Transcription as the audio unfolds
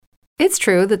It's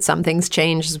true that some things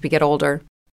change as we get older.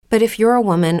 But if you're a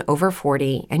woman over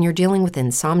 40 and you're dealing with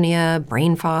insomnia,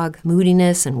 brain fog,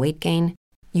 moodiness, and weight gain,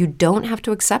 you don't have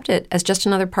to accept it as just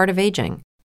another part of aging.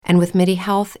 And with MIDI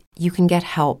Health, you can get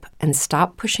help and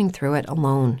stop pushing through it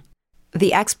alone.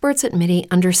 The experts at MIDI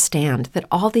understand that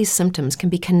all these symptoms can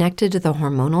be connected to the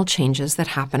hormonal changes that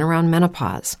happen around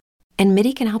menopause, and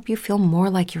MIDI can help you feel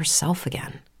more like yourself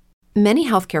again. Many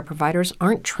healthcare providers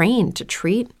aren't trained to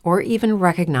treat or even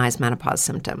recognize menopause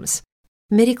symptoms.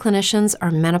 MIDI clinicians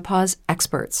are menopause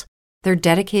experts. They're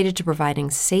dedicated to providing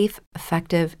safe,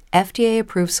 effective,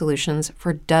 FDA-approved solutions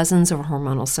for dozens of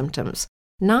hormonal symptoms,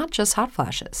 not just hot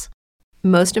flashes.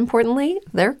 Most importantly,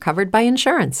 they're covered by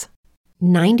insurance.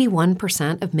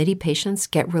 91% of MIDI patients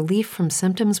get relief from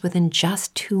symptoms within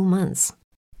just 2 months.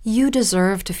 You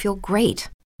deserve to feel great.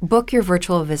 Book your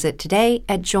virtual visit today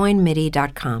at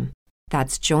joinmidi.com.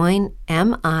 That's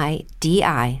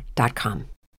joinmidi.com.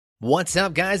 What's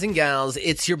up, guys and gals?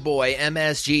 It's your boy,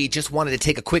 MSG. Just wanted to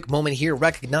take a quick moment here,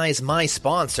 recognize my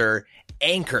sponsor,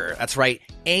 Anchor. That's right,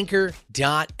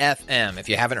 Anchor.fm. If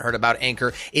you haven't heard about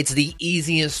Anchor, it's the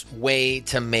easiest way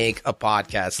to make a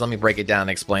podcast. Let me break it down and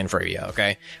explain for you,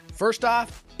 okay? First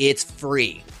off, it's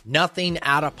free. Nothing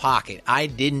out of pocket. I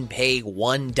didn't pay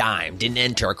one dime. Didn't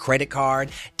enter a credit card.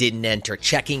 Didn't enter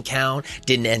checking account.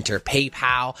 Didn't enter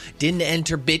PayPal. Didn't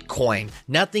enter Bitcoin.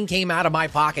 Nothing came out of my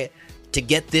pocket to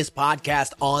get this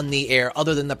podcast on the air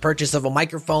other than the purchase of a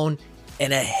microphone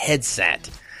and a headset.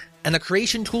 And the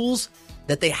creation tools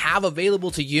that they have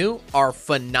available to you are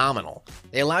phenomenal.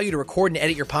 They allow you to record and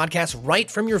edit your podcast right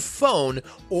from your phone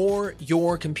or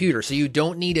your computer. So you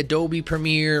don't need Adobe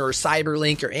Premiere or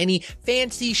Cyberlink or any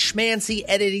fancy schmancy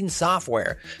editing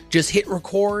software. Just hit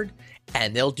record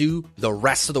and they'll do the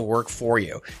rest of the work for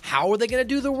you. How are they going to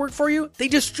do the work for you? They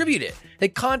distribute it. They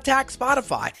contact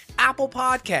Spotify, Apple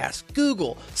Podcasts,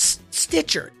 Google,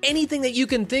 Stitcher, anything that you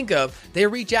can think of. They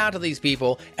reach out to these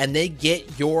people and they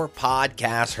get your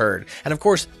podcast heard. And of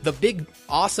course, the big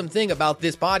awesome thing about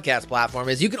this podcast platform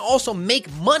is you can also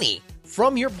make money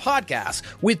from your podcast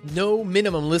with no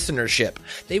minimum listenership.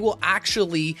 They will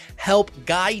actually help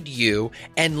guide you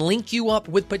and link you up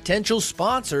with potential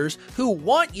sponsors who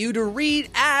want you to read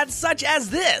ads such as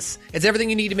this. It's everything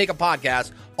you need to make a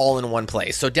podcast all in one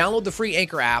place. So download the free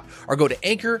Anchor app or go to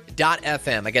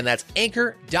Anchor.fm. Again, that's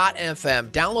Anchor.fm.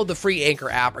 Download the free Anchor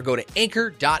app or go to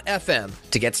Anchor.fm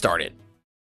to get started.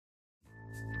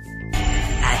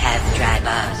 I have dry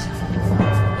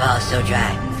balls so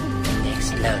dry.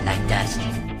 Explode like dust.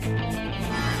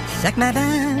 Suck my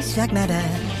balls, suck my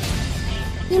balls.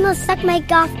 You must suck my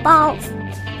golf balls.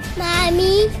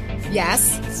 Mommy?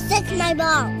 Yes? Suck my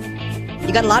balls.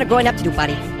 You got a lot of growing up to do,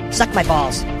 buddy. Suck my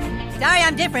balls. Sorry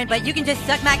I'm different, but you can just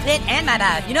suck my clit and my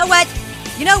balls. You know what?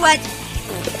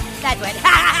 That's what.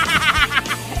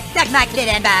 Suck my clit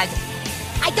and balls.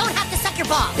 I don't have to suck your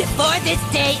balls. Before this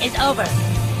day is over,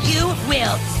 you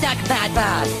will suck my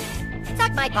balls.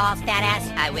 Suck my balls, fat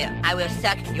ass. I will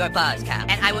suck your balls, Kyle.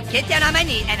 And I will get down on my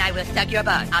knee and I will suck your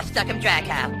balls. I'll suck them dry,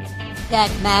 Kyle.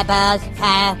 Suck my balls,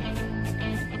 Kyle.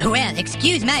 Well,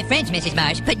 excuse my French, Mrs.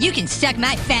 Marsh, but you can suck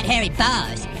my fat, hairy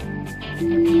balls.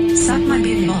 Suck my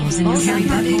big balls in your hairy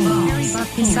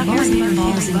butthole. Suck your big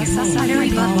balls in your hairy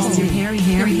butthole. Your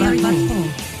hairy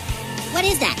butthole. What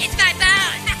is that? It's my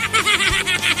balls.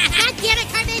 God damn it,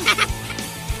 Carmen!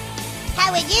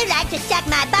 How would you like to suck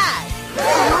my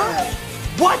balls?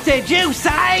 What did you say?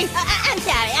 I'm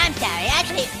sorry.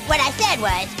 Actually, what I said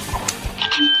was...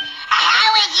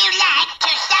 How would you like to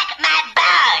suck my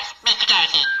balls, Mr.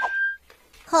 Garrison?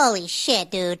 Holy shit,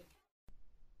 dude.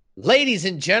 Ladies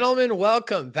and gentlemen,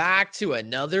 welcome back to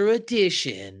another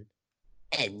edition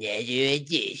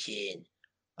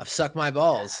of Suck My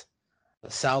Balls, the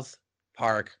South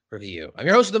Park Review. I'm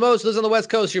your host of the most, lives on the West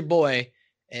Coast, your boy,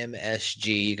 MSG.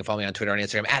 You can follow me on Twitter and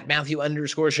Instagram at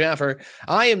Matthew_Schaffer.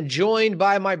 I am joined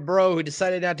by my bro who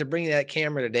decided not to bring that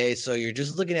camera today, so you're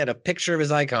just looking at a picture of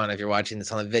his icon if you're watching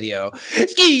this on the video.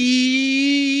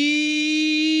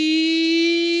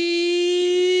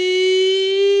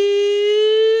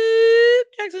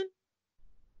 Jackson.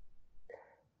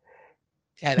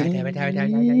 What's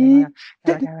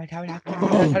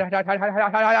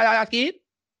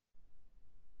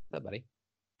up, buddy?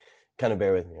 Kind of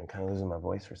bear with me. I'm kind of losing my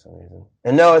voice for some reason.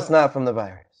 And no, it's not from the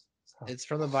virus. It's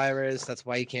from the virus. That's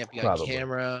why you can't be on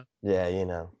camera. Yeah, you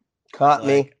know. Caught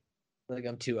me. Like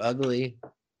I'm too ugly.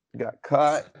 Got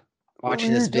caught.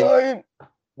 Watching this video,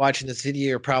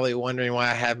 you're probably wondering why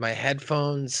I have my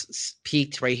headphones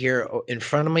peaked right here in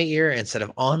front of my ear instead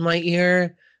of on my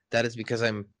ear. That is because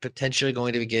I'm potentially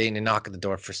going to be getting a knock at the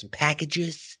door for some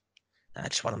packages. I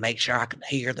just want to make sure I can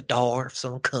hear the door if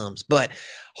someone comes. But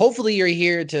hopefully you're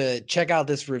here to check out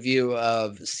this review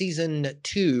of season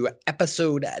 2,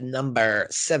 episode number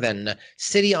 7,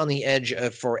 City on the Edge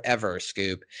of Forever,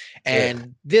 Scoop.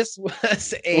 And this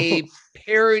was a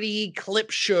parody clip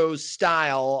show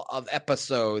style of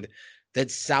episode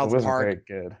that South Park, very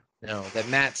good. No, that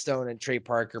Matt Stone and Trey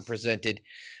Parker presented.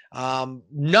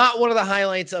 Not one of the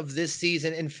highlights of this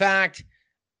season. In fact,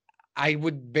 I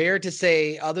would bear to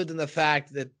say, other than the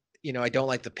fact that, I don't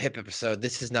like the Pip episode,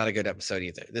 this is not a good episode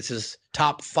either. This is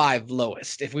top 5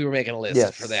 lowest if we were making a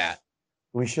list for that.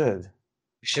 We should.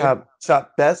 Top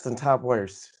best and top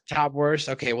worst. Top worst?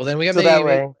 Okay, well then we got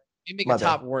to make a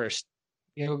top worst.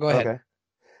 Go ahead. Okay.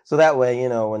 So that way,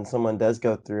 when someone does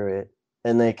go through it,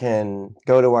 and they can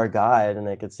go to our guide and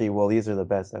they can see, well, these are the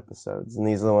best episodes. And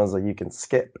these are the ones that you can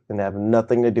skip and have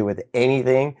nothing to do with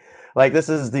anything. Like, this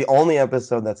is the only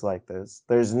episode that's like this.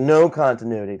 There's no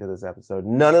continuity to this episode.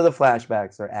 None of the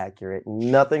flashbacks are accurate.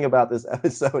 Nothing about this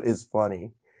episode is funny.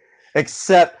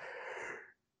 Except,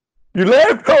 you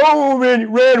left home and you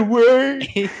ran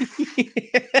away.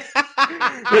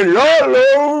 And you're all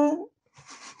alone.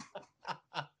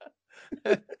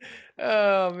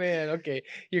 Oh man, okay,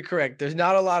 you're correct. There's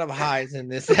not a lot of highs in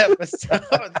this episode.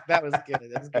 That was good.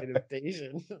 That was good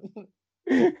imitation.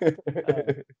 Yeah.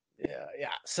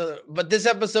 So, but this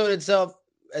episode itself,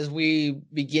 as we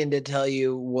begin to tell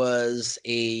you, was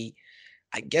I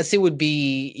guess it would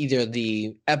be either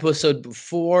the episode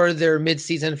before their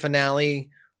mid-season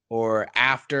finale or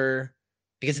after,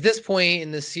 because at this point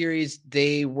in the series,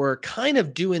 they were kind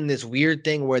of doing this weird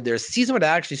thing where their season would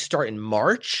actually start in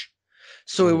March.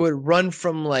 So it would run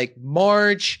from like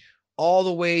March all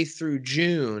the way through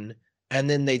June, and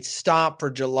then they'd stop for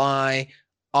July,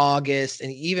 August,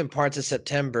 and even parts of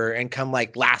September, and come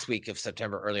like last week of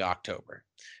September, early October.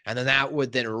 And then that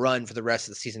would then run for the rest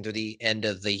of the season to the end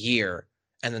of the year,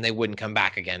 and then they wouldn't come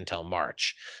back again until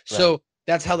March. Right. So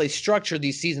that's how they structured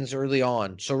these seasons early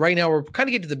on. So right now we're kind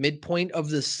of getting to the midpoint of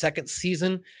the second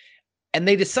season. And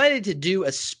they decided to do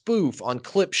a spoof on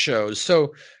clip shows.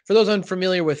 So for those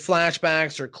unfamiliar with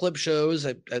flashbacks or clip shows,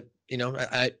 I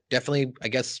definitely, I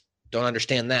guess, don't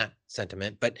understand that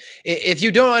sentiment. But if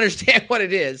you don't understand what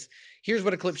it is, here's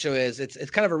what a clip show is. It's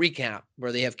kind of a recap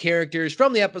where they have characters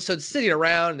from the episode sitting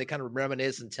around and they kind of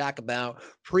reminisce and talk about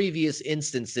previous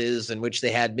instances in which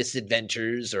they had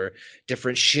misadventures or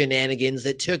different shenanigans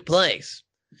that took place.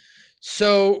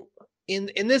 So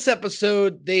in this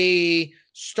episode, they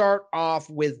start off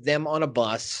with them on a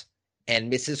bus,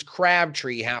 and Mrs.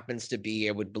 Crabtree happens to be,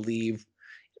 I would believe,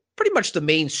 pretty much the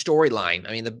main storyline.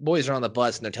 I mean, the boys are on the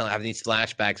bus and they're having these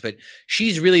flashbacks, but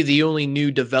she's really the only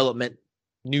new developing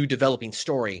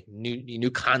story,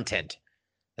 new content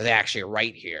that they actually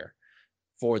write here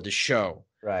for the show.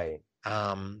 Right.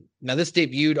 Now this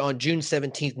debuted on June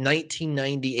 17th,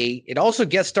 1998. It also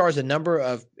guest stars a number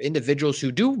of individuals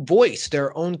who do voice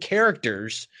their own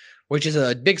characters, which is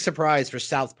a big surprise for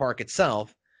South Park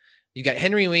itself. You got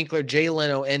Henry Winkler, Jay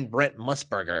Leno, and Brent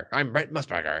Musburger. I'm Brent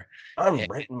Musburger.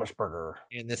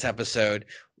 In this episode.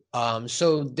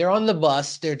 So they're on the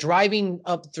bus. They're driving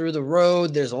up through the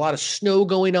road. There's a lot of snow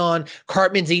going on.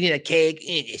 Cartman's eating a cake.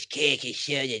 This cake is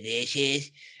so delicious.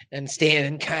 And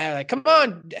Stan kind of like, come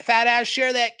on, fat ass,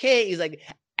 share that cake. He's like,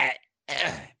 I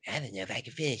don't know if I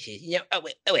can finish it. Oh,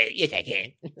 wait, yes, I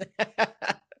can.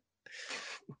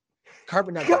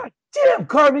 Cartman, God damn,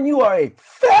 Cartman, you are a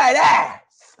fat ass.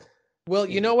 Well,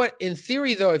 you know what? In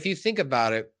theory, though, if you think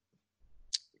about it,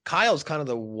 Kyle's kind of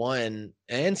the one,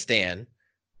 and Stan,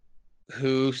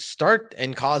 who start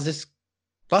and cause this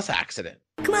bus accident.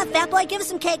 Come on, fat boy, give us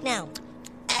some cake now.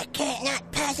 I can't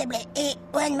not possibly eat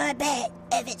one more bit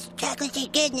if it's chocolatey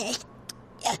goodness.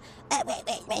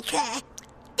 Wait, try.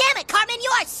 Damn it, Cartman, you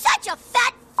are such a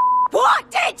fat What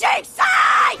did you say?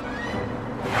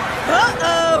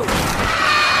 Uh-oh!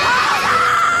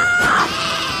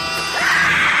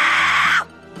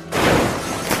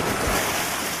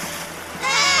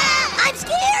 I'm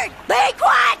scared! Be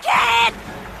quiet, kid!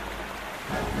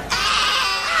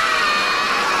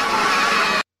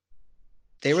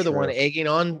 They were the one egging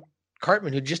on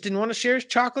Cartman, who just didn't want to share his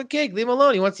chocolate cake. Leave him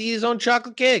alone. He wants to eat his own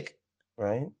chocolate cake.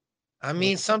 Right. I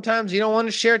mean, sometimes you don't want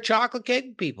to share chocolate cake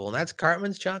with people, and that's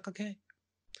Cartman's chocolate cake.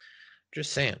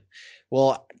 Just saying.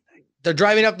 Well, they're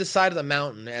driving up the side of the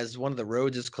mountain as one of the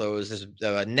roads is closed. There's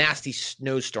a nasty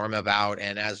snowstorm about,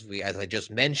 and as I just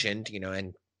mentioned,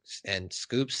 and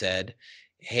Scoop said,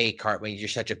 "Hey, Cartman, you're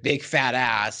such a big fat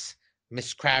ass."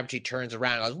 Miss Crabtree turns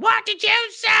around and goes, "What did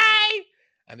you say?"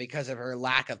 And because of her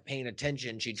lack of paying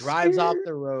attention, she drives off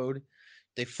the road.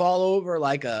 They fall over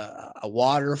like a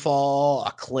waterfall,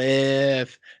 a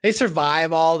cliff. They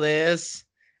survive all this.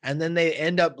 And then they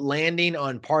end up landing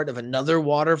on part of another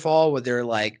waterfall where they're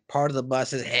like part of the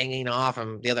bus is hanging off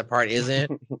and the other part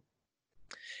isn't.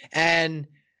 And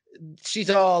she's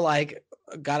all like,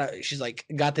 got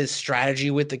this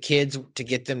strategy with the kids to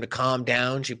get them to calm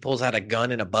down. She pulls out a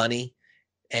gun and a bunny.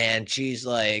 And she's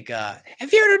like,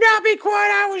 if you do not be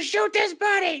quiet, I will shoot this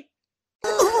bunny.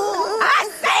 I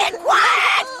said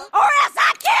quiet, or else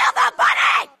I kill the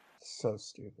bunny! So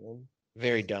stupid.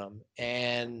 Very dumb.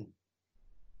 And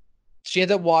she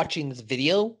ends up watching this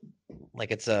video,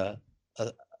 like it's a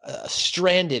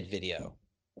stranded video.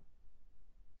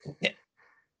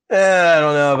 I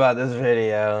don't know about this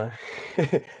video.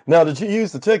 Now, did you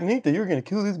use the technique that you were going to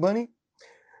kill this bunny?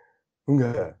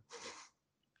 Okay.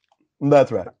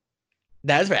 That's right.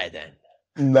 That's right, then.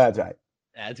 That's right.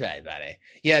 That's right, buddy.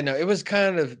 Yeah, no, it was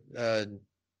kind of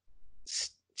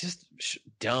just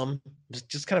dumb.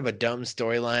 Just kind of a dumb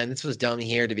storyline. This was dumb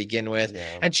here to begin with.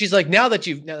 Yeah. And she's like, now that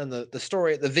you've, and the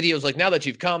story, the video's like, now that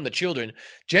you've calmed the children,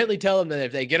 gently tell them that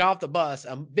if they get off the bus,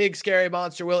 a big scary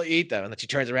monster will eat them. And then she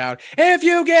turns around, if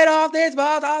you get off this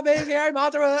bus, a big scary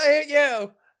monster will eat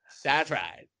you. That's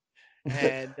right.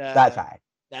 And that's right.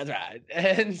 That's right.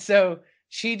 And so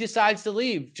she decides to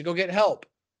leave to go get help.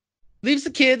 Leaves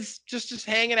the kids just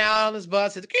hanging out on this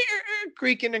bus. It's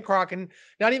creaking and crocking.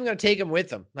 Not even going to take them with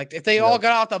them. Like, if they all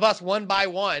got off the bus one by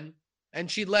one and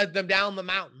she led them down the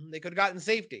mountain, they could have gotten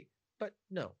safety. But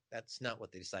no, that's not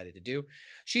what they decided to do.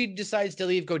 She decides to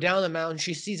leave, go down the mountain.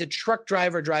 She sees a truck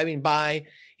driver driving by.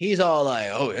 He's all like,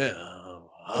 oh, yeah,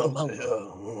 I'm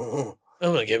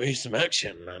going to give you some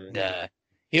action. And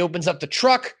he opens up the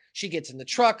truck. She gets in the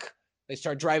truck. They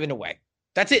start driving away.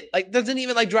 That's it. Like, doesn't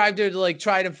even like drive there to like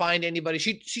try to find anybody.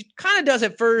 She kind of does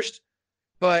at first,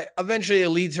 but eventually it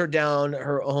leads her down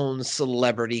her own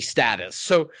celebrity status.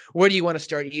 So where do you want to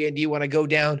start, Ian? Do you want to go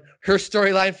down her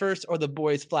storyline first or the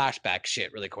boys' flashback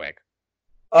shit really quick?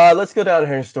 Let's go down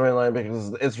her storyline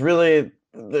because it's really,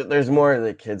 there's more of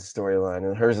the kids' storyline,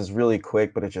 and hers is really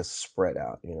quick, but it just spread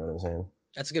out. You know what I'm saying?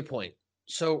 That's a good point.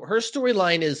 So her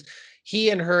storyline is he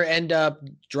and her end up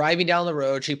driving down the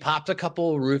road. She popped a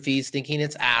couple of roofies thinking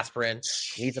it's aspirin.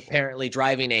 He's apparently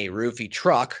driving a roofie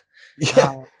truck.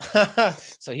 Yeah.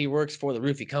 So he works for the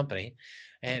roofie company.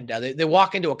 And they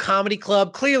walk into a comedy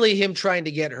club, clearly him trying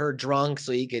to get her drunk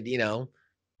so he could,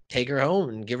 take her home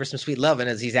and give her some sweet loving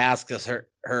as he's asked us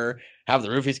her have the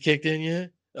roofies kicked in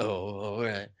yet? Oh, all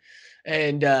right.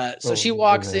 And so she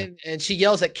walks in and she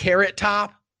yells at Carrot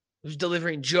Top, who's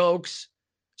delivering jokes.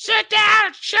 Sit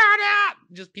down, shut up.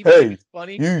 Just people think it's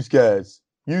funny. You guys,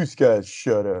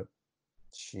 shut up.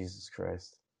 Jesus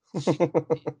Christ.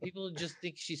 People just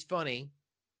think she's funny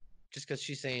just because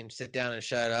she's saying sit down and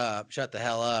shut up. Shut the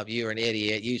hell up. You're an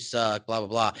idiot. You suck. Blah, blah,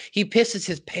 blah. He pisses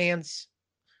his pants.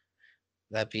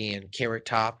 That being Carrot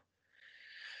Top.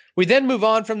 We then move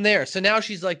on from there. So now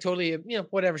she's like totally,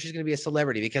 whatever. She's going to be a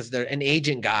celebrity because an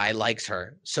agent guy likes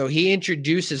her. So he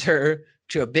introduces her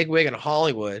to a bigwig in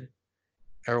Hollywood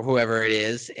or whoever it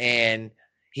is. And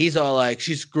he's all like,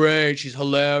 she's great. She's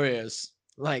hilarious.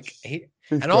 Like,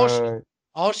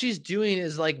 all she's doing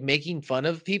is like making fun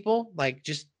of people. Like,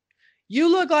 just, you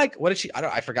look like, what did she,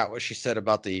 I forgot what she said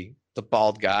about the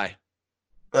bald guy.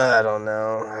 I don't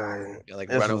know. Like,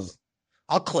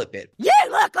 I'll clip it. You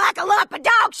look like a lump of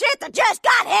dog shit that just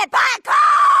got hit by a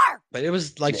car. But it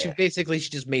was like, she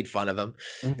just made fun of him.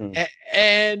 Mm-hmm.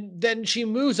 And then she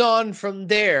moves on from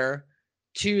there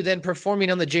to then performing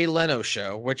on the Jay Leno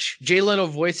show, which Jay Leno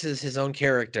voices his own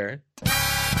character.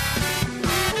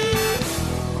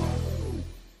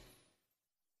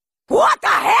 What the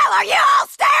hell are you all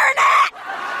staring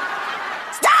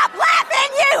at? Stop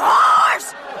laughing, you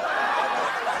whores!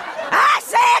 I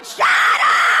said shut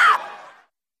up!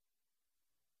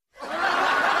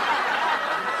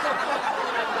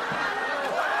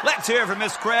 Let's hear from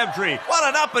Miss Crabtree. What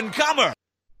an up-and-comer!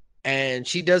 And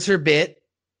she does her bit.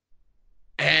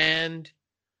 And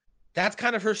that's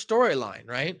kind of her storyline,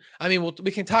 right? I mean,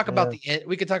 we can talk about the end.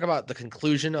 We can talk about the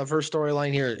conclusion of her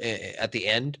storyline here at the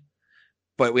end,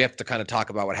 but we have to kind of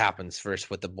talk about what happens first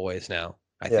with the boys now,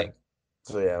 I think.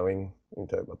 So yeah, we can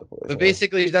talk about the boys. But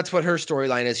basically, that's what her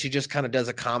storyline is. She just kind of does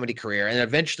a comedy career and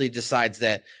eventually decides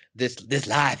that this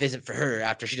life isn't for her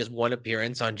after she does one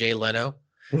appearance on Jay Leno.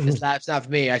 This life's not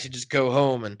for me. I should just go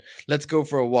home and let's go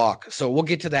for a walk. So we'll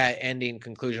get to that ending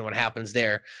conclusion, what happens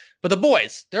there. But the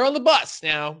boys, they're on the bus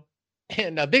now,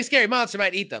 and a big scary monster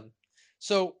might eat them.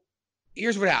 So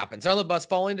here's what happens. They're on the bus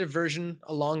following a diversion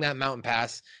along that mountain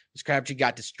pass. Miss Crabtree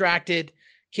got distracted,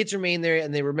 Kids remain there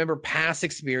and they remember past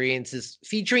experiences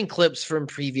featuring clips from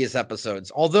previous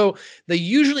episodes, although they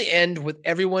usually end with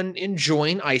everyone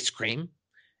enjoying ice cream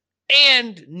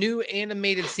and new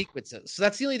animated sequences. So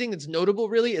that's the only thing that's notable,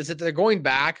 really, is that they're going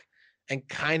back and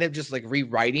kind of just like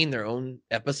rewriting their own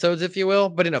episodes, if you will,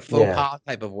 but in a faux pas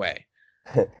type of way.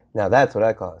 Now that's what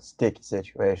I call a sticky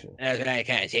situation. That's what I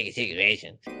kind of sticky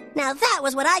situation. Now that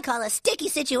was what I call a sticky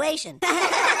situation.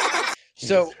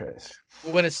 So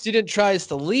when a student tries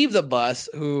to leave the bus,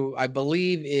 who I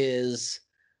believe is,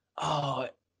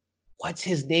 what's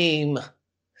his name?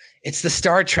 It's the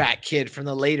Star Trek kid from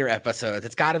the later episodes.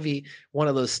 It's got to be one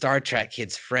of those Star Trek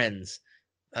kids' friends.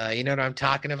 You know what I'm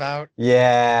talking about?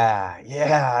 Yeah.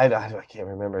 I can't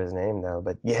remember his name though,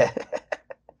 but yeah.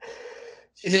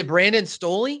 Is it Brandon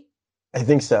Stoley? I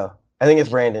think so. I think it's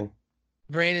Brandon.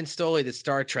 Brandon Stoley, the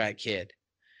Star Trek kid.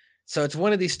 So it's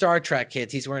one of these Star Trek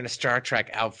kids. He's wearing a Star Trek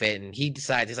outfit, and he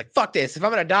decides, he's like, fuck this. If I'm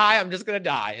going to die, I'm just going to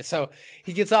die. And so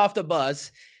he gets off the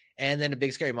bus, and then a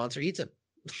big scary monster eats him,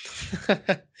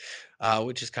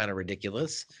 which is kind of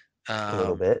ridiculous. A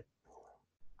little bit.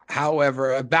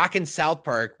 However, back in South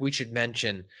Park, we should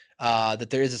mention that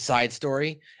there is a side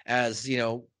story, as you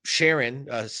know, Sharon,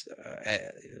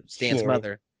 Stan's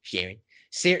mother, Sharon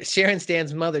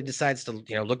Stan's mother decides to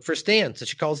look for Stan. So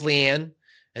she calls Leanne,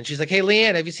 and she's like, "Hey,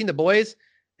 Leanne, have you seen the boys?"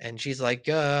 And she's like,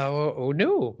 oh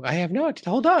no, I have not.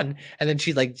 Hold on. And then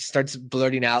she like starts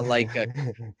blurting out like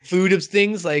food of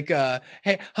things like,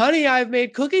 hey, honey, I've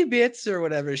made cookie bits or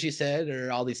whatever she said,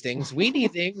 or all these things,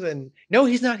 weenie things. And no,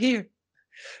 he's not here.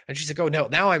 And she's like, oh no,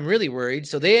 now I'm really worried.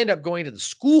 So they end up going to the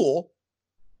school.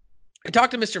 I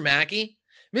talked to Mr. Mackey.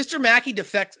 Mr. Mackey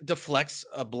deflects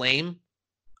a blame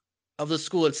of the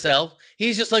school itself.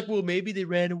 He's just like, well, maybe they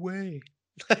ran away.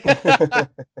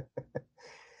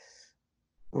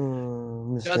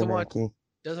 Doesn't want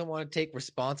to take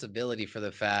responsibility for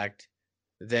the fact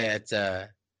that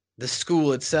the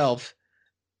school itself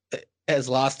has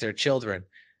lost their children.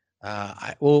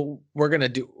 I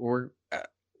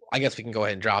guess we can go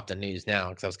ahead and drop the news now,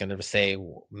 because I was going to say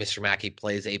Mr. Mackey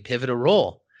plays a pivotal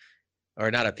role,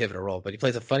 or not a pivotal role, but he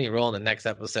plays a funny role in the next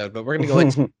episode. But we're going to go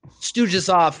ahead and stooge this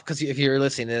off, because if you're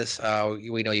listening to this,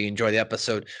 we know you enjoy the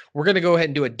episode. We're going to go ahead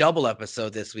and do a double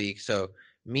episode this week. So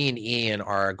me and Ian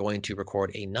are going to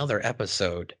record another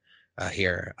episode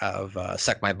here of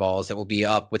Suck My Balls that will be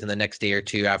up within the next day or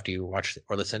two after you watch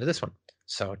or listen to this one.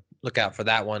 So look out for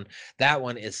that one. That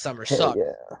one is Summer Suck.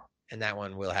 Yeah. And that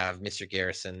one will have Mr.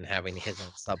 Garrison having his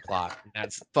own subplot.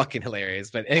 That's fucking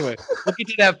hilarious. But anyway, we'll get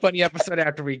to that funny episode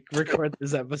after we record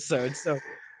this episode. So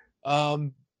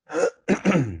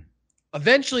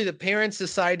eventually the parents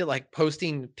decide to like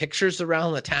posting pictures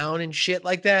around the town and shit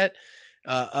like that.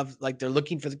 Of like they're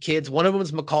looking for the kids. One of them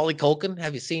is Macaulay Culkin.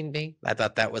 Have you seen me? I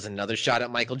thought that was another shot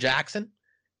at Michael Jackson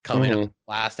coming up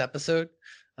last episode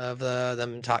of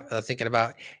them thinking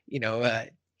about, come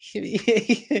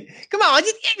on,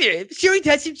 just ignorant. Sure, he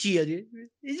touched some children.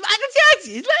 It's Michael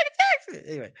Jackson.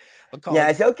 Anyway, yeah,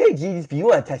 it's okay, Jesus, if you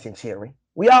want to touch some children.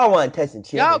 We all want to touch some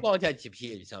children. Y'all want to touch some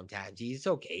children sometimes, Jesus. It's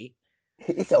okay.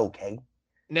 It's okay.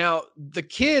 Now, the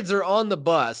kids are on the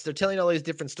bus. They're telling all these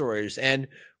different stories, and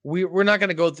we're not going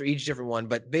to go through each different one,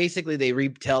 but basically they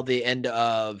retell the end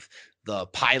of the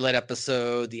pilot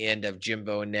episode, the end of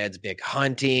Jimbo and Ned's big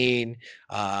hunting,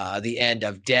 the end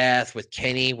of Death with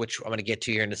Kenny, which I'm going to get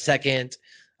to here in a second.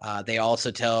 They also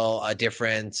tell a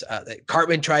different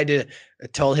Cartman tried to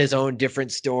tell his own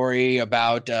different story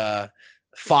about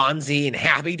Fonzie and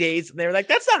Happy Days, and they were like,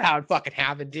 that's not how it fucking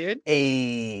happened, dude.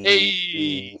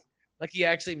 Hey. Like he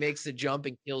actually makes the jump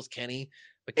and kills Kenny,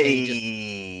 but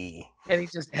Kenny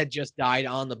had just died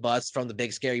on the bus from the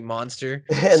big scary monster.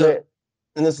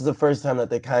 And this is the first time that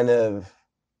they kind of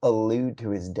allude to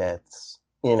his deaths,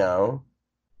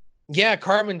 Yeah,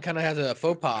 Cartman kind of has a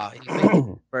faux pas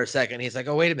for a second. He's like,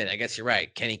 oh, wait a minute. I guess you're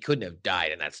right. Kenny couldn't have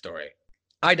died in that story.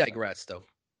 I digress, though.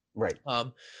 Right.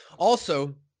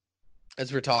 Also,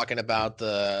 as we're talking about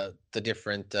the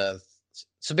different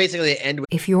so basically they end with,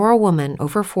 if you're a woman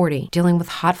over 40 dealing with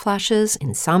hot flashes,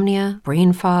 insomnia,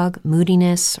 brain fog,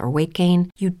 moodiness, or weight gain,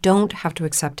 you don't have to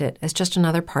accept it as just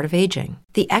another part of aging.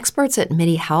 The experts at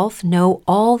MIDI Health know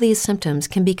all these symptoms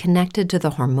can be connected to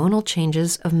the hormonal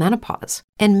changes of menopause.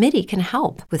 And MIDI can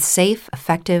help with safe,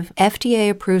 effective,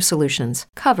 FDA-approved solutions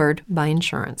covered by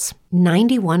insurance.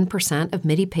 91% of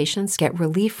MIDI patients get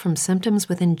relief from symptoms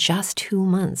within just 2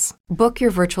 months. Book your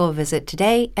virtual visit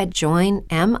today at joinmidi.com.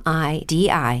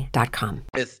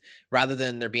 Rather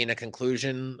than there being a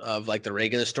conclusion of like the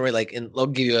regular story, like I'll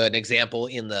give you an example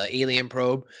in the Alien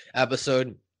Probe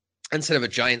episode. instead of a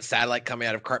giant satellite coming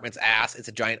out of Cartman's ass, it's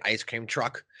a giant ice cream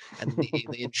truck, and the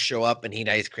aliens show up and eat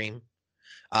ice cream.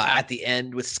 At the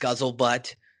end with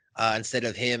Scuzzlebutt, instead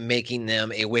of him making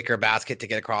them a wicker basket to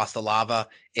get across the lava,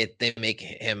 they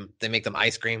make them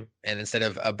ice cream, and instead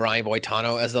of Brian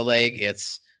Boitano as the leg,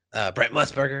 it's Brent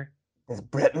Musburger. It's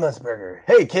Brent Musburger.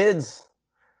 Hey kids.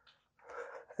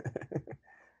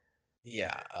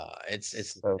 Yeah, it's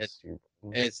stupid.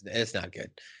 It's not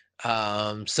good.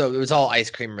 So it was all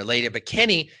ice cream related, but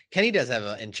Kenny does have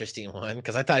an interesting one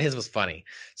because I thought his was funny.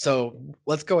 So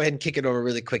let's go ahead and kick it over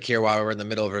really quick here while we're in the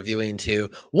middle of reviewing too.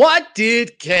 What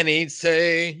did Kenny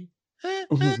say?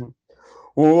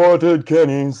 What did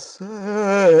Kenny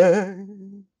say?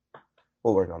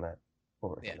 We'll work on that.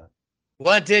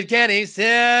 What did Kenny say?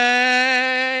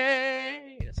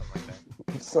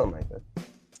 Something like that.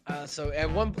 So at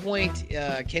one point,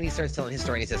 Kenny starts telling his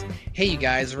story and he says, "Hey, you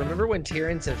guys, remember when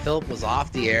Terrence and Philip was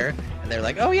off the air?" And they're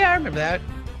like, "Oh, yeah, I remember that."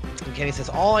 And Kenny says,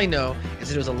 "All I know is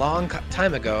that it was a long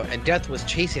time ago and Death was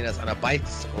chasing us on a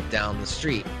bicycle down the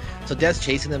street." So Death's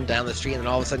chasing them down the street, and then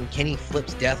all of a sudden Kenny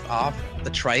flips Death off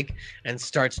the trike and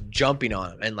starts jumping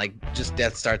on him, and just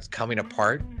Death starts coming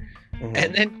apart. Mm-hmm.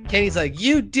 And then Kenny's like,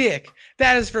 "You dick,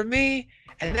 that is for me,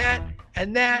 and that,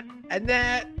 and that, and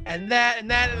that, and that, and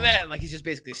that, and that." Like he's just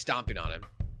basically stomping on him.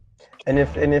 And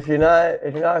if you're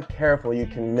not careful, you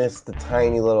can miss the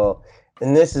tiny little,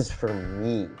 and this is for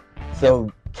me. So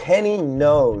yep. Kenny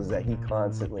knows that he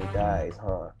constantly dies,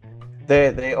 huh?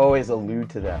 They always allude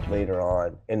to that later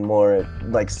on in more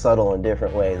subtle and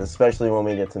different ways, especially when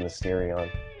we get to Mysterion.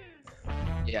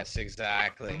 Yes,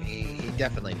 exactly. He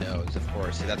definitely knows, of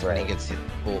course. That's right. When he gets the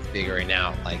full figuring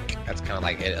out. That's kind of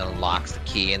like it unlocks the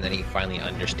key, and then he finally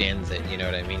understands it. You know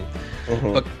what I mean?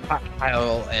 Mm-hmm. But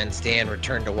Kyle and Stan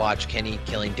return to watch Kenny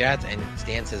killing Death, and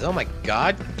Stan says, "Oh my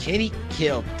God, Kenny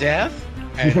killed Death?"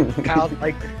 And Kyle's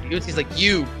he's like,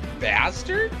 "You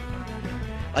bastard!"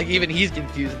 Even he's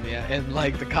confused in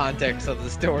the context of the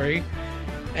story.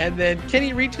 And then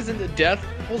Kenny reaches into Death,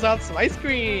 pulls out some ice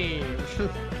cream.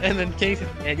 And then Kenny says,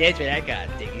 "And that's what I got,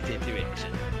 sticky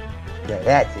situation." Yeah,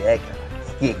 that's what I got,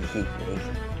 sticky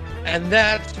situation. And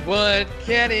that's what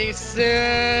Kenny said.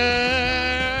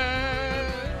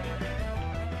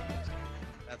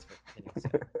 That's what Kenny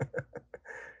said.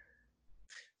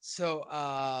 So,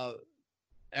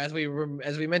 as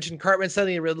we mentioned, Cartman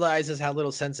suddenly realizes how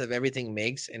little sense of everything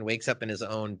makes and wakes up in his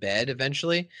own bed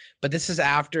eventually. But this is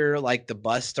after the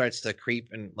bus starts to creep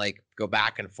and go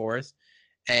back and forth,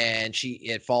 and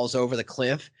it falls over the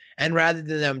cliff. And rather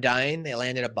than them dying, they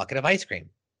land in a bucket of ice cream.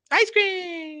 Ice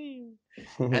cream.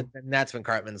 And then that's when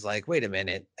Cartman's like, "Wait a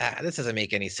minute, this doesn't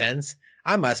make any sense.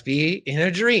 I must be in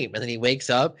a dream." And then he wakes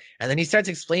up, and then he starts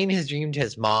explaining his dream to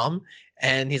his mom.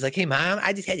 And he's like, "Hey, Mom,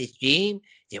 I just had this dream.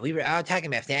 Yeah, we were all talking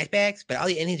about flashbacks, but all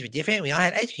the endings were different. We all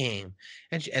had ice cream."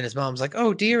 And his mom's like,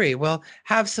 "Oh, dearie, well,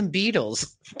 have some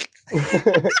Beetles."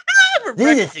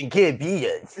 Listen, kid,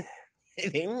 Beetles.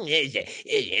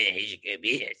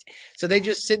 So they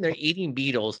just sitting there eating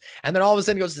Beetles, and then all of a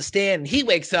sudden goes to Stan, and he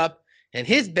wakes up in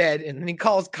his bed, and then he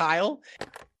calls Kyle.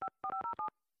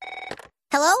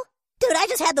 Hello? Dude, I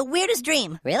just had the weirdest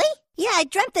dream. Really? Yeah, I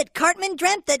dreamt that Cartman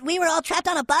dreamt that we were all trapped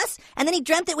on a bus, and then he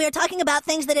dreamt that we were talking about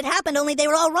things that had happened, only they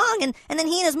were all wrong, and then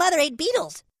he and his mother ate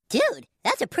beetles. Dude,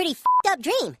 that's a pretty f***ed up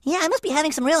dream. Yeah, I must be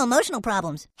having some real emotional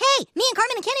problems. Hey, me and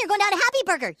Cartman and Kenny are going down to Happy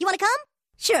Burger. You want to come?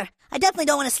 Sure. I definitely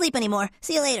don't want to sleep anymore.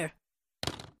 See you later.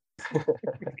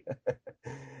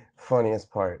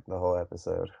 Funniest part, the whole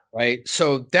episode. Right.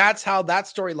 So that's how that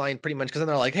storyline pretty much, because then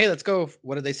they're like, "Hey, let's go."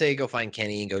 What did they say? Go find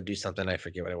Kenny and go do something. I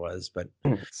forget what it was, but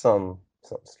some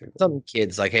stupid. Some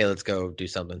kids like, "Hey, let's go do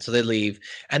something." So they leave.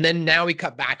 And then now we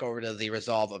cut back over to the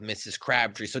resolve of Mrs.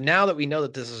 Crabtree. So now that we know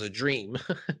that this is a dream,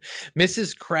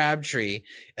 Mrs. Crabtree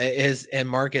and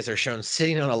Marcus are shown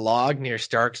sitting on a log near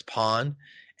Stark's pond.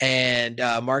 And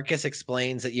Marcus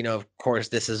explains that, of course,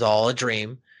 this is all a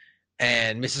dream.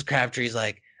 And Mrs. Crabtree's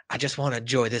like, "I just want to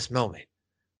enjoy this moment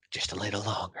just a little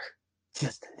longer.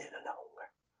 Just a little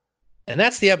longer." And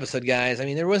that's the episode, guys. I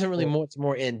mean, there wasn't really much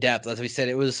more in depth. As we said,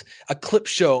 it was a clip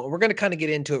show. We're going to kind of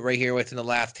get into it right here within the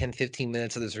last 10, 15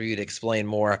 minutes of this review to explain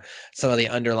more some of the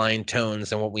underlying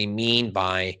tones and what we mean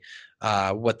by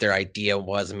what their idea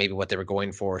was and maybe what they were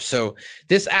going for. So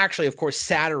this actually, of course,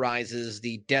 satirizes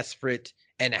the desperate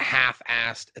and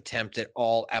half-assed attempt that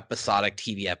all episodic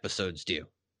TV episodes do.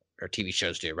 Or TV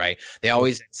shows do, right? They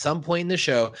always, at some point in the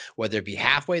show, whether it be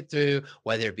halfway through,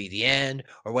 whether it be the end,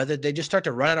 or whether they just start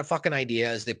to run out of fucking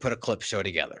ideas, they put a clip show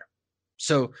together.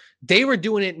 So they were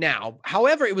doing it now.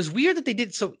 However, it was weird that they did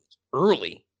it so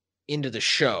early into the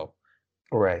show.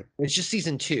 Right. It's just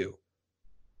season 2.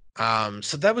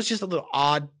 So that was just a little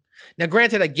odd. Now,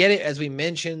 granted, I get it. As we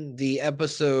mentioned, the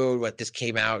episode, this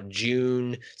came out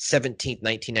June 17th,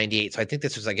 1998. So I think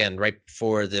this was, again, right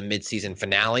before the mid-season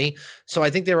finale. So I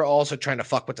think they were also trying to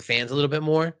fuck with the fans a little bit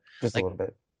more. Just a little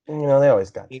bit. They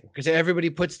always got you. Because everybody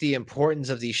puts the importance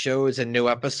of these shows in new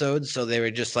episodes. So they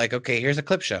were just like, okay, here's a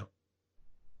clip show.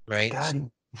 Right?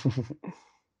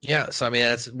 Yeah, so I mean,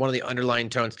 that's one of the underlying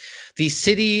tones. The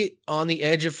City on the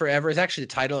Edge of Forever is actually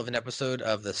the title of an episode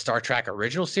of the Star Trek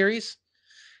original series.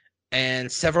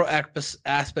 And several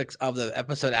aspects of the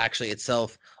episode actually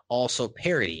itself also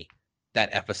parody that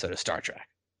episode of Star Trek.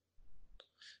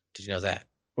 Did you know that?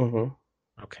 Mm-hmm.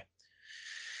 Okay.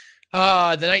 The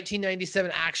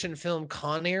 1997 action film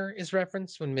Con Air is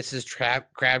referenced when Mrs.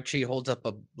 Crabtree holds up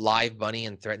a live bunny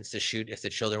and threatens to shoot if the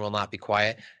children will not be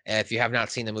quiet. If you have not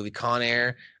seen the movie Con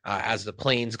Air, as the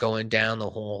plane's going down the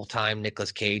whole time,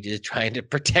 Nicolas Cage is trying to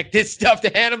protect this stuffed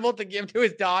animal to give to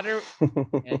his daughter. And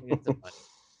it's a bunny.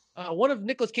 One of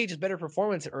Nicolas Cage's better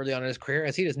performances early on in his career,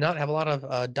 as he does not have a lot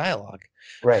of dialogue.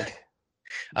 Right.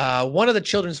 One of the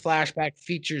children's flashback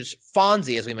features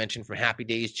Fonzie, as we mentioned, from Happy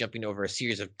Days, jumping over a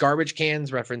series of garbage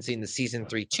cans, referencing the season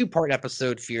 3 2-part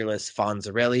episode Fearless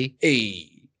Fonzarelli.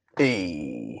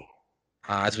 Hey.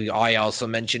 I also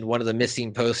mentioned, one of the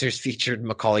missing posters featured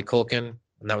Macaulay Culkin,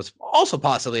 and that was also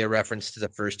possibly a reference to the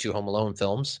first 2 Home Alone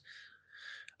films.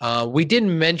 We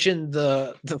didn't mention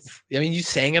you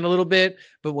sang it a little bit,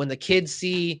 but when the kids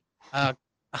see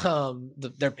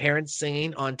their parents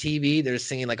singing on TV, they're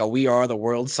singing like a "We Are the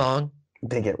World" song.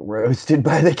 They get roasted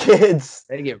by the kids.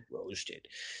 They get roasted.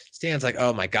 Stan's like,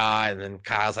 "Oh my god," and then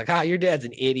Kyle's like, "Your dad's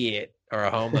an idiot or a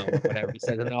homo," whatever he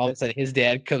says, and then all of a sudden his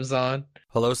dad comes on.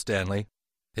 Hello, Stanley.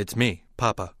 It's me,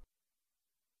 Papa.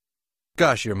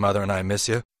 Gosh, your mother and I miss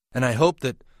you, and I hope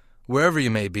that wherever you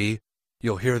may be,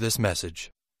 you'll hear this message.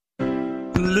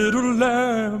 Little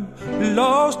lamb,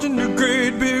 lost in the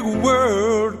great big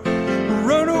world,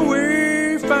 run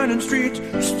away, finding streets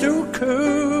still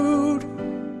cold.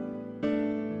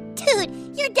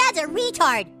 Dude, your dad's a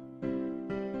retard.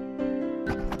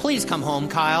 Please come home,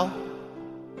 Kyle.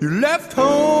 You left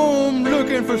home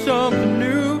looking for something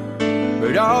new,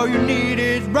 but all you need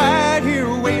is right here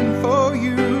waiting for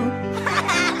you.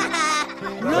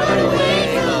 Run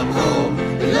away, come home,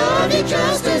 love you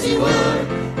just as you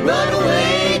were. Run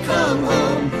away, come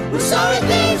home, we're sorry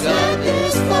things got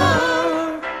this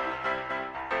far.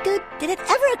 Dude, did it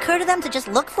ever occur to them to just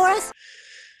look for us?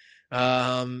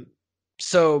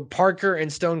 So Parker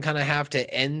and Stone kind of have to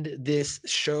end this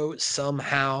show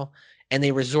somehow, and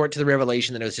they resort to the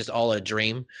revelation that it was just all a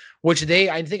dream, which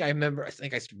I think I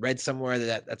read somewhere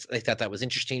that they thought that was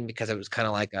interesting, because it was kind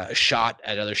of like a shot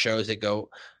at other shows that go,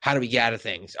 how do we get out of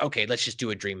things? Okay, let's just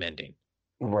do a dream ending.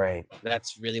 Right.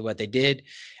 That's really what they did.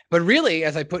 But really,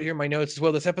 as I put here in my notes as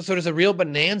well, this episode is a real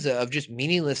bonanza of just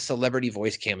meaningless celebrity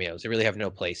voice cameos. They really have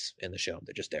no place in the show.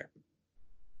 They're just there.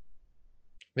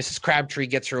 Mrs. Crabtree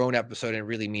gets her own episode and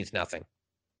really means nothing.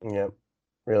 Yep.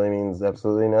 Really means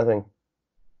absolutely nothing.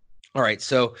 All right.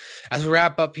 So as we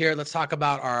wrap up here, let's talk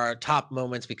about our top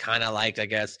moments we kind of liked, I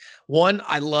guess. One,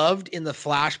 I loved in the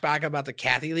flashback about the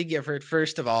Kathy Lee Gifford.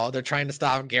 First of all, they're trying to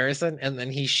stop Garrison, and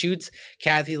then he shoots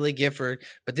Kathy Lee Gifford,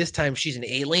 but this time she's an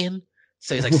alien.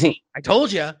 So he's like, see, I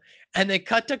told you. And they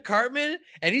cut to Cartman,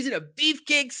 and he's in a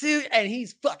beefcake suit, and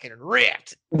he's fucking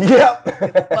ripped. Yep.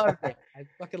 I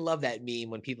fucking love that meme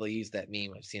when people use that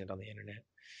meme. I've seen it on the internet.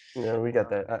 Yeah, we got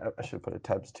that. I should have put a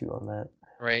tabs 2 on that.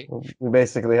 Right. We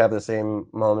basically have the same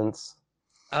moments.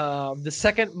 The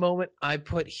second moment I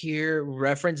put here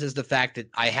references the fact that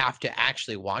I have to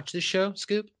actually watch the show,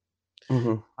 Scoop.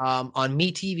 Mm-hmm. On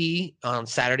MeTV on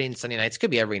Saturday and Sunday nights. Could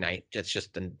be every night. It's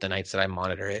just the nights that I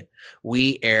monitor it.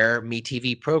 We air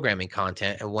MeTV programming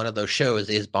content, and one of those shows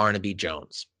is Barnaby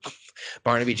Jones.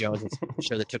 Barnaby Jones is a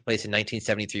show that took place in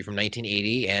 1973 from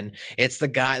 1980, and it's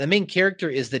the main character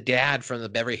is the dad from the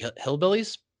Beverly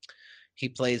Hillbillies. He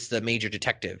plays the major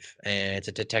detective, and it's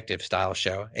a detective style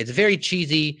show. It's very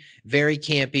cheesy, very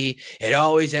campy. It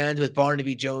always ends with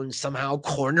Barnaby Jones somehow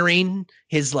cornering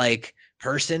his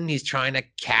person he's trying to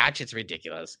catch. It's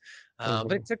ridiculous.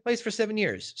 But it took place for 7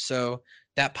 years. So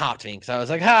that popped me because I was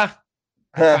like, I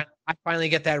finally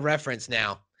get that reference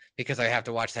now because I have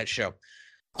to watch that show.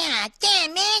 Ah,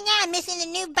 damn, man, now I'm missing the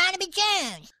new Barnaby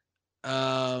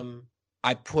Jones.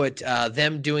 I put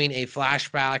them doing a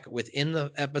flashback within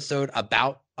the episode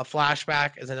about a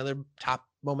flashback as another top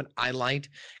moment I liked,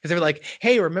 because they were like,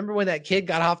 hey, remember when that kid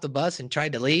got off the bus and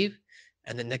tried to leave?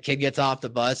 And then the kid gets off the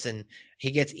bus and he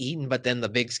gets eaten, but then the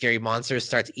big scary monster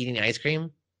starts eating ice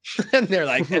cream. And they're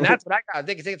like, and that's what I got. I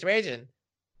think it's raging.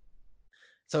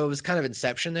 So it was kind of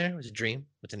Inception there. It was a dream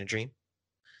within a dream.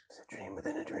 a dream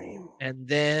within a dream. And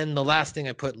then the last thing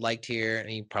I put liked here,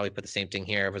 and you probably put the same thing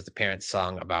here, was the parents'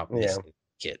 song about missing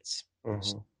kids.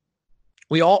 Mm-hmm.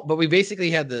 We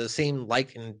basically had the same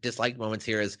like and dislike moments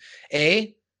here. As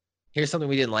here's something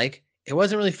we didn't like. It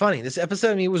wasn't really funny. This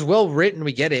episode, I mean, it was well written.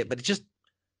 We get it, but it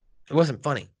wasn't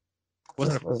funny.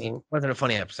 It wasn't a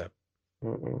funny episode.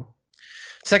 Mm-mm.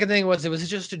 Second thing was, it was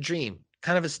just a dream.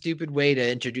 Kind of a stupid way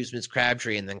to introduce Miss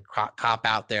Crabtree and then cop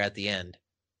out there at the end.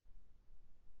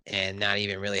 And not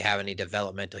even really have any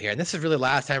developmental here. And this is really the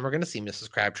last time we're going to see Mrs.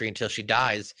 Crabtree until she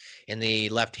dies in the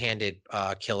left-handed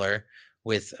killer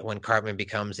when Cartman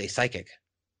becomes a psychic.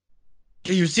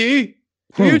 Can you see?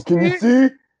 Can you see?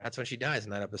 That's when she dies in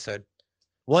that episode.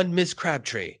 One Miss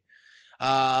Crabtree.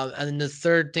 And then the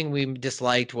third thing we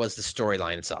disliked was the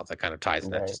storyline itself. That kind of ties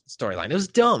in that storyline. It was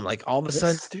dumb. Like all of a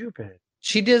sudden, stupid.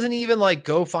 She doesn't even like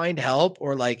go find help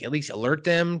or like at least alert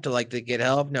them to get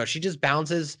help. No, she just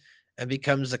bounces and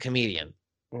becomes a comedian.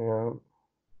 Yeah.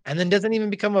 And then doesn't even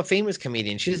become a famous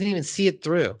comedian. She doesn't even see it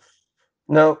through.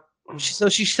 No. So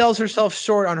she sells herself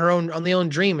short on the own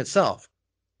dream itself.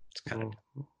 It's kind of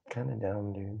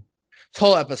dumb, dude. This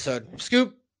whole episode.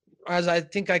 Scoop, as I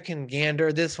think I can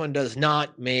gander, this one does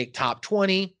not make top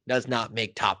 20, does not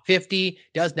make top 50,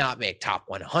 does not make top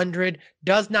 100,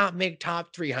 does not make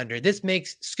top 300. This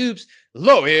makes Scoop's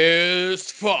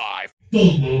lowest 5.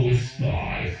 The lowest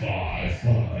 5.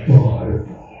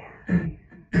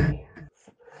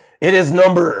 It is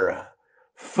number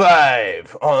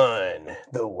 5 on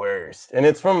the worst. And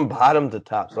it's from bottom to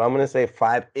top. So I'm going to say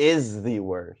 5 is the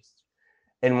worst.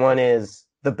 And 1 is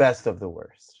the best of the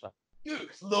worst.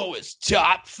 Lowest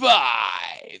top 5.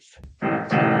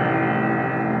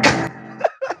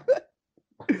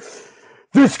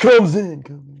 This comes in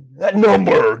at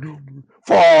number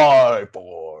 5.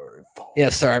 Yeah,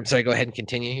 sorry. I'm sorry. Go ahead and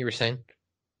continue. You were saying?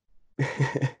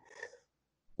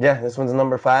 Yeah, this one's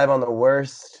number 5 on the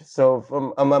worst. So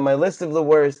from my list of the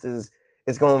worst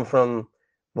it's going from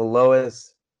the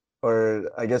lowest, or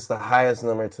I guess the highest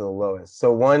number, to the lowest.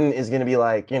 So 1 is going to be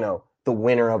like, the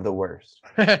winner of the worst.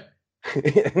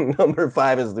 Number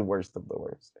 5 is the worst of the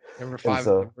worst. Number 5 is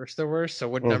the worst of the worst. So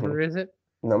what number is it?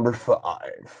 Number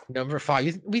 5. Number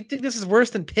 5. We think this is worse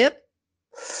than Pip?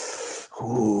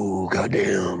 Ooh,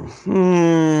 goddamn.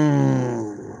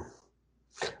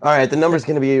 All right, the number's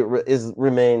going to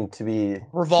remain to be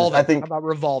revolving. I think. How about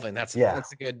revolving? That's a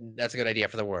good idea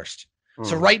for the worst.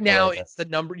 So right now it's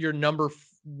your number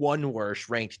 1 worst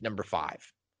ranked number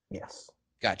 5. Yes.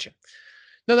 Gotcha.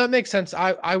 No, that makes sense.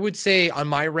 I would say on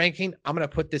my ranking, I'm going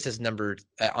to put this as number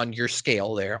on your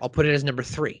scale there. I'll put it as number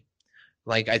 3.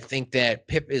 Like, I think that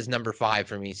Pip is number 5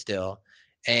 for me still.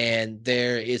 And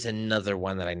there is another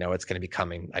one that I know it's going to be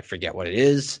coming. I forget what it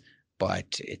is, but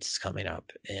it's coming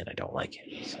up and I don't like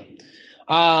it. So,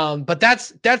 but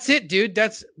that's it, dude.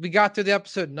 We got through the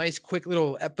episode. Nice, quick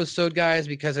little episode, guys,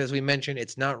 because as we mentioned,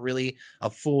 it's not really a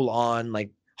full on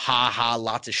like,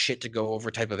 lots of shit to go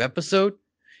over type of episode.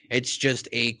 It's just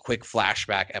a quick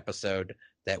flashback episode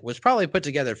that was probably put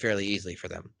together fairly easily for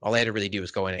them. All they had to really do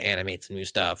was go in and animate some new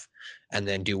stuff and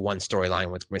then do one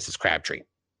storyline with Mrs. Crabtree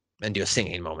and do a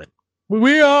singing moment.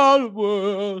 We are the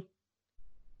world.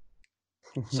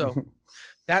 So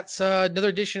that's another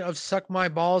edition of Suck My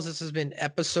Balls. This has been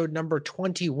episode number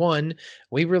 21.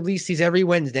 We release these every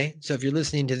Wednesday. So if you're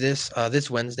listening to this this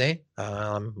Wednesday,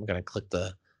 I'm going to click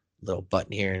the little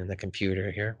button here in the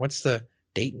computer here. What's the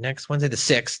date next Wednesday? The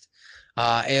 6th.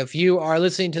 If you are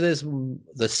listening to this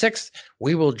the 6th,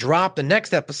 we will drop the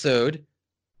next episode,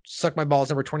 Suck My Balls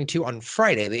number 22, on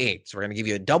Friday the 8th. So we're going to give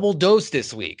you a double dose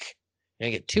this week. You're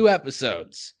going to get 2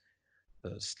 episodes.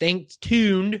 So stay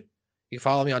tuned. You can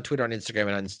follow me on Twitter, on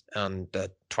Instagram, and on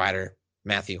the Twitter,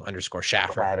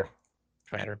 Matthew_Schaffer.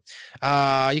 Twitter.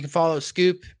 You can follow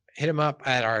Scoop. Hit him up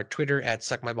at our Twitter at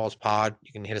Suck My Balls Pod.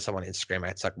 You can hit us up on Instagram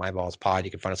at Suck My Balls Pod.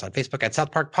 You can find us on Facebook at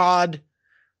South Park Pod. And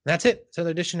that's it. It's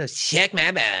another edition of Suck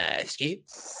My Balls, Scoop.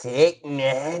 Suck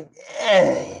My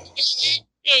Balls.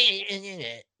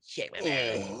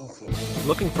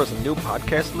 Looking for some new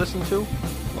podcasts to listen to?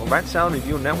 Well, Rat Salad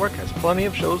Review Network has plenty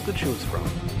of shows to choose from.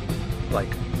 Like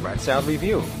Rat Salad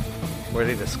Review, where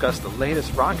they discuss the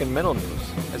latest rock and metal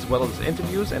news, as well as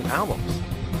interviews and albums.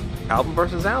 Album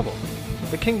vs. Album,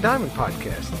 the King Diamond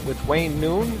Podcast, with Wayne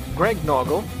Noon, Greg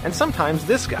Noggle, and sometimes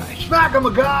this guy. Smack him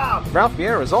a gob! Ralph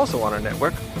Vieira is also on our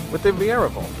network with the Vieira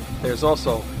Vault. There's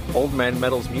also Old Man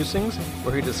Metal's Musings,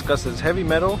 where he discusses heavy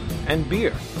metal and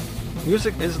beer.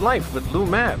 Music is Life with Lou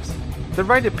Mavs. The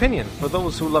Right Opinion for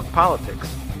those who love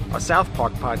politics. A South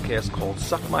Park podcast called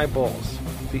Suck My Balls.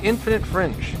 The Infinite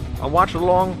Fringe, a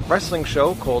watch-along wrestling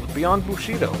show called Beyond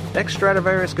Bushido,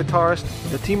 ex-Stradivarius guitarist,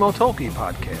 the Timo Tolkki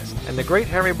podcast, and the great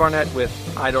Harry Barnett with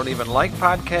I Don't Even Like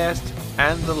Podcast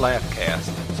and the Laughcast.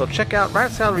 So check out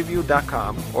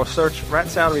ratsoundreview.com or search Rat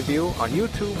Sound Review on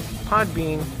YouTube,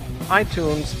 Podbean,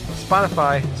 iTunes,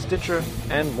 Spotify, Stitcher,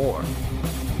 and more.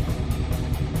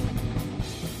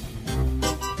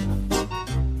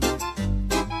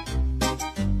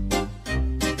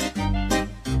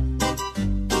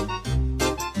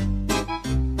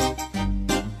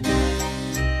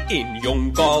 En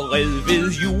junkerred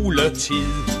ved juletid.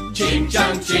 Ching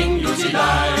chang ching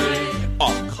lutilej.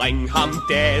 Omkring ham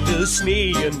dalede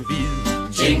sneen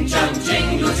hvid. Ching chang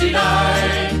ching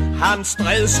lutilej. Han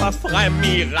stred sig frem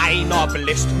i regn og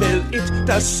blæst med et,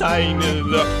 der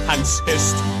sejnede hans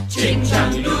hest. Ching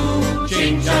chang lu,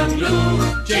 ching chang lu,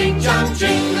 ching chang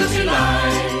ching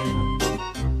lutilej.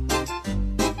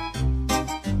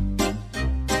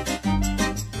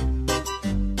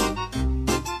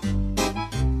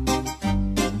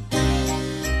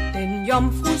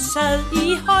 Jomfru sad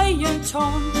i høje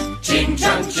tårn. Ching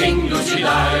chang ching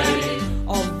lutilej.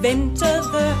 Og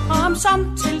ventede ham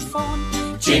som til forn.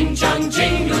 Ching chang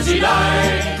ching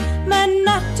lutilej. Men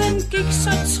natten gik så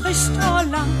trist og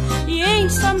lang, i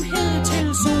ensomhed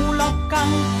til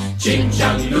solopgang. Ching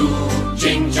chang lu,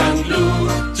 ching chang lu,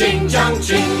 ching chang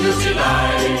ching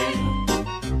lutilej.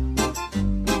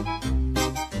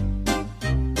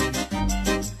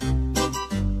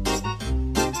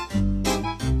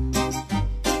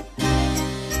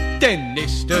 Den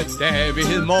næste dag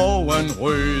ved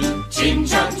morgenrød. Ching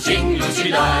chang ching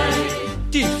lutilej.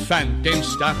 De fandt den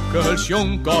stakkels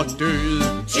junker død.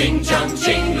 Ching chang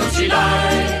ching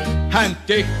lutilej. Han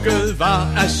dækket var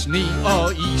af sne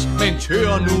og is, men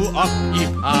tør nu op i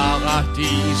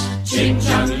paradis. Ching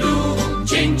chang lu,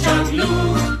 ching chang lu,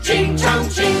 ching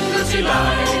chang ching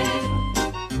lutilej.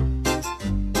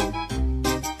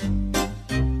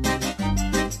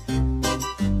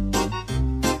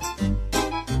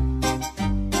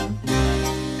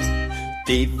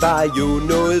 Det var jo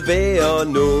noget værd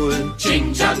noget.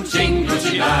 Ching chang ching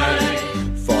lutilej.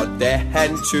 For da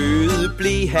han tøede,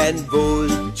 blev han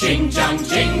våd. Ching chang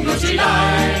ching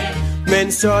lutilej.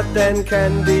 Men sådan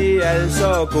kan det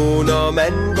altså gå, når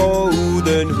man går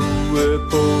uden hue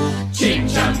på. Ching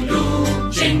chang lu,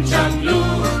 ching chang lu,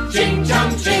 ching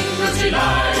chang ching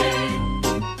lutilej.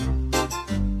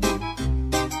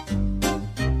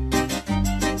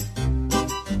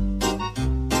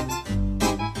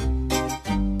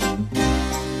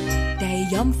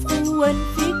 Jomfruen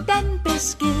fik den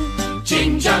besked.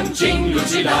 Ching chang ching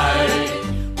lutilej.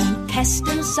 Hun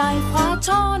kastede sig fra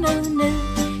tårnet ned.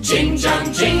 Ching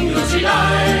chang ching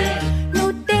lutilej.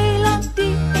 Nu deler de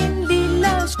en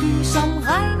lille sky, som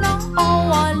regner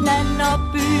over land og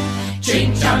by.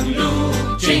 Ching chang lu,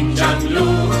 ching chang lu,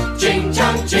 ching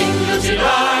chang ching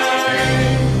lutilej.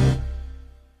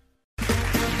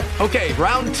 Okay,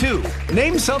 round two.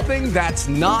 Name something that's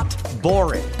not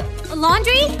boring. A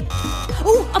laundry?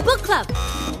 Ooh, a book club.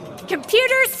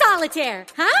 Computer solitaire,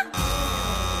 huh?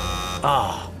 Ah,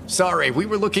 oh, sorry, we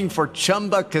were looking for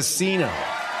Chumba Casino.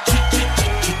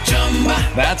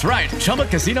 That's right,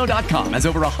 ChumbaCasino.com has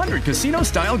over 100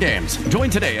 casino-style games. Join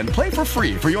today and play for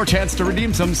free for your chance to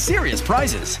redeem some serious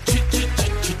prizes.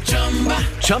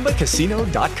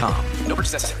 ChumbaCasino.com. No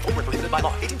purchase necessary. Void where prohibited by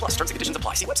law. 18 plus. Terms and conditions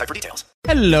apply. See website for details.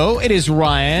 Hello, it is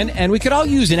Ryan, and we could all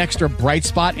use an extra bright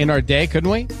spot in our day, couldn't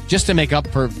we? Just to make up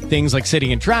for things like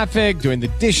sitting in traffic, doing the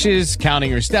dishes,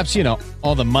 counting your steps, you know,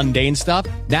 all the mundane stuff.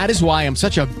 That is why I'm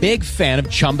such a big fan of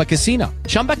Chumba Casino.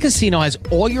 Chumba Casino has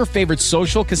all your favorite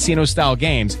social casino-style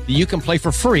games that you can play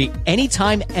for free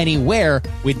anytime, anywhere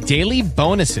with daily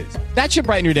bonuses. That should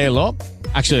brighten your day a little.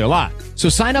 Actually, a lot. So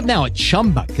sign up now at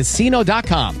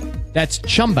ChumbaCasino.com. That's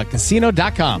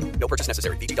ChumbaCasino.com. No purchase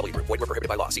necessary. VGW Group. Void where prohibited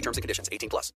by law. See terms and conditions. 18 plus.